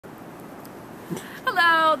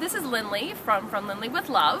Hello, this is Lindley from Lindley with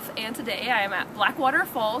Love, and today I am at Blackwater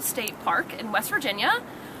Falls State Park in West Virginia.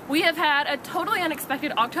 We have had a totally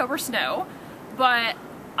unexpected October snow, but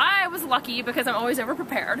I was lucky because I'm always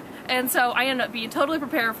over-prepared, and so I ended up being totally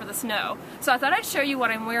prepared for the snow. So I thought I'd show you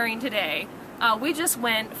what I'm wearing today. We just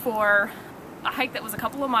went for a hike that was a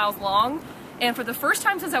couple of miles long, and for the first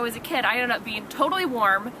time since I was a kid, I ended up being totally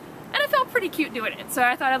warm, and I felt pretty cute doing it. So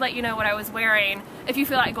I thought I'd let you know what I was wearing if you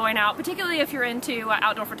feel like going out, particularly if you're into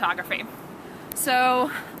outdoor photography. So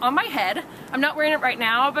on my head, I'm not wearing it right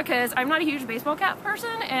now because I'm not a huge baseball cap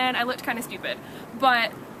person and I looked kind of stupid.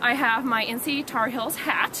 But I have my NC Tar Heels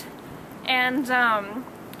hat, and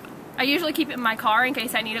I usually keep it in my car in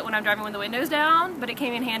case I need it when I'm driving with the windows down, but it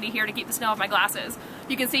came in handy here to keep the snow off my glasses.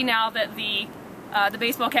 You can see now that the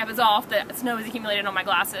baseball cap is off, the snow is accumulated on my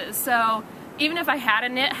glasses. So even if I had a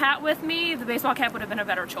knit hat with me, the baseball cap would have been a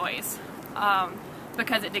better choice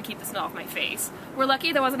because it did keep the snow off my face. We're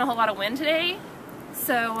lucky there wasn't a whole lot of wind today,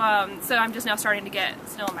 so I'm just now starting to get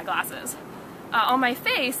snow on my glasses. On my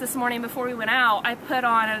face this morning before we went out, I put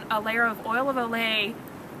on a layer of Oil of Olay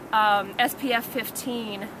SPF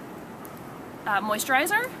 15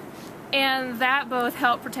 moisturizer, and that both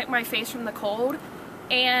helped protect my face from the cold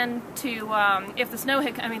and to if the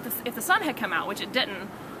sun had come out, which it didn't.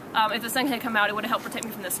 If the sun had come out, it would have helped protect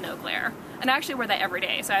me from the snow glare. And I actually wear that every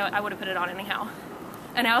day, so I would have put it on anyhow.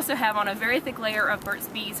 And I also have on a very thick layer of Burt's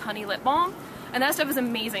Bees Honey Lip Balm, and that stuff is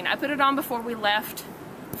amazing. I put it on before we left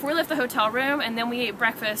the hotel room, and then we ate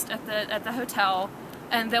breakfast at the hotel,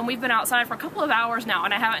 and then we've been outside for a couple of hours now,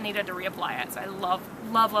 and I haven't needed to reapply it. So I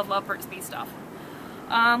love Burt's Bees stuff.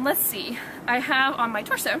 Let's see. I have on my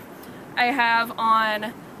torso, I have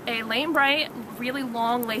on a Lane Bright, really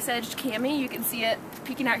long lace-edged cami. You can see it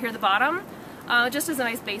peeking out here at the bottom, just as a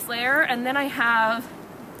nice base layer. And then I have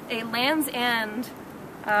a Land's End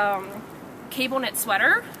cable knit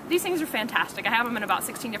sweater. These things are fantastic. I have them in about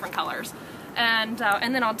 16 different colors. And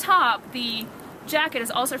then on top, the jacket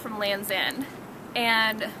is also from Land's End.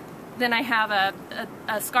 And then I have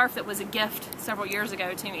a scarf that was a gift several years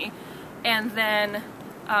ago to me. And then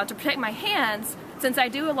to protect my hands, since I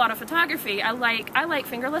do a lot of photography, I like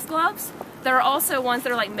fingerless gloves. There are also ones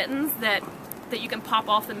that are like mittens that you can pop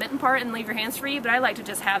off the mitten part and leave your hands free, but I like to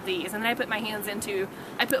just have these. And then I put my hands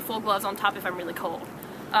I put full gloves on top if I'm really cold.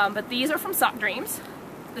 But these are from Sock Dreams,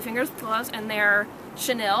 the fingerless gloves, and they're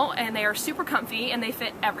chenille, and they are super comfy, and they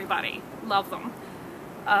fit everybody. Love them.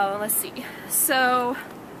 Let's see. So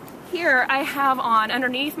here I have on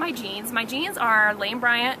underneath my jeans. My jeans are Lane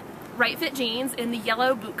Bryant Right Fit jeans in the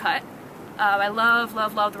yellow boot cut. I love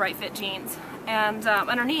the Right Fit jeans. And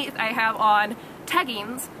underneath I have on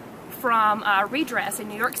taggings from Redress in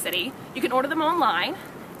New York City. You can order them online,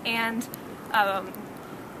 and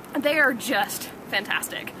they are just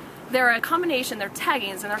fantastic. They're a combination, they're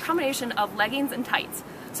taggings, and they're a combination of leggings and tights.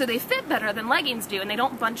 So they fit better than leggings do, and they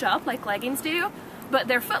don't bunch up like leggings do, but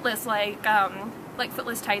they're footless like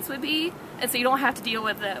footless tights would be, and so you don't have to deal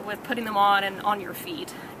with putting them on and on your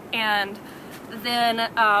feet. And then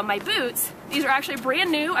my boots, these are actually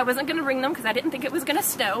brand new. I wasn't going to bring them because I didn't think it was going to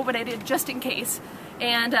snow, but I did just in case.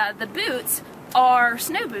 And the boots are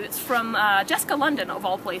snow boots from Jessica London, of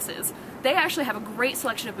all places. They actually have a great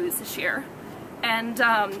selection of boots this year. And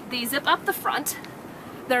they zip up the front.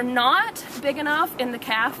 They're not big enough in the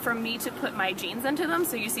calf for me to put my jeans into them,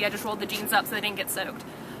 so you see I just rolled the jeans up so they didn't get soaked.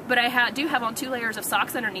 But I do have on 2 layers of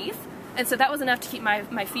socks underneath, and so that was enough to keep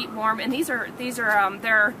my feet warm. And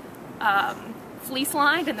they're fleece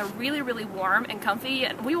lined, and they're really warm and comfy.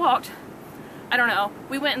 And we walked, I don't know,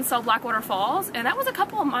 we went and saw Blackwater Falls, and that was a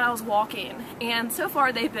couple of miles walking, and so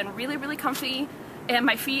far they've been really comfy, and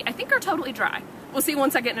my feet I think are totally dry. We'll see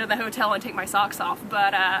once I get into the hotel and take my socks off,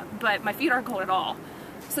 but my feet aren't cold at all,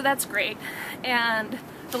 so that's great. And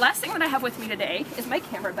the last thing that I have with me today is my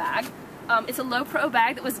camera bag. It's a low pro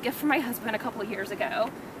bag that was a gift from my husband a couple of years ago,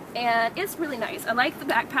 and it's really nice. I like the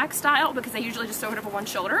backpack style because I usually just throw it over one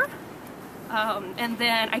shoulder. And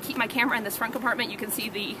then I keep my camera in this front compartment. You can see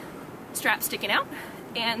the strap sticking out.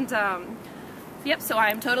 And yep, so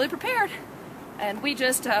I'm totally prepared. And we've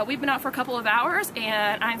been out for a couple of hours,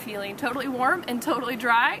 and I'm feeling totally warm and totally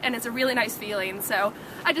dry, and it's a really nice feeling. So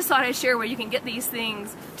I just thought I'd share where you can get these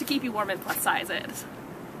things to keep you warm in plus sizes.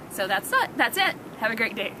 So that's it. Have a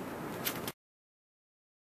great day.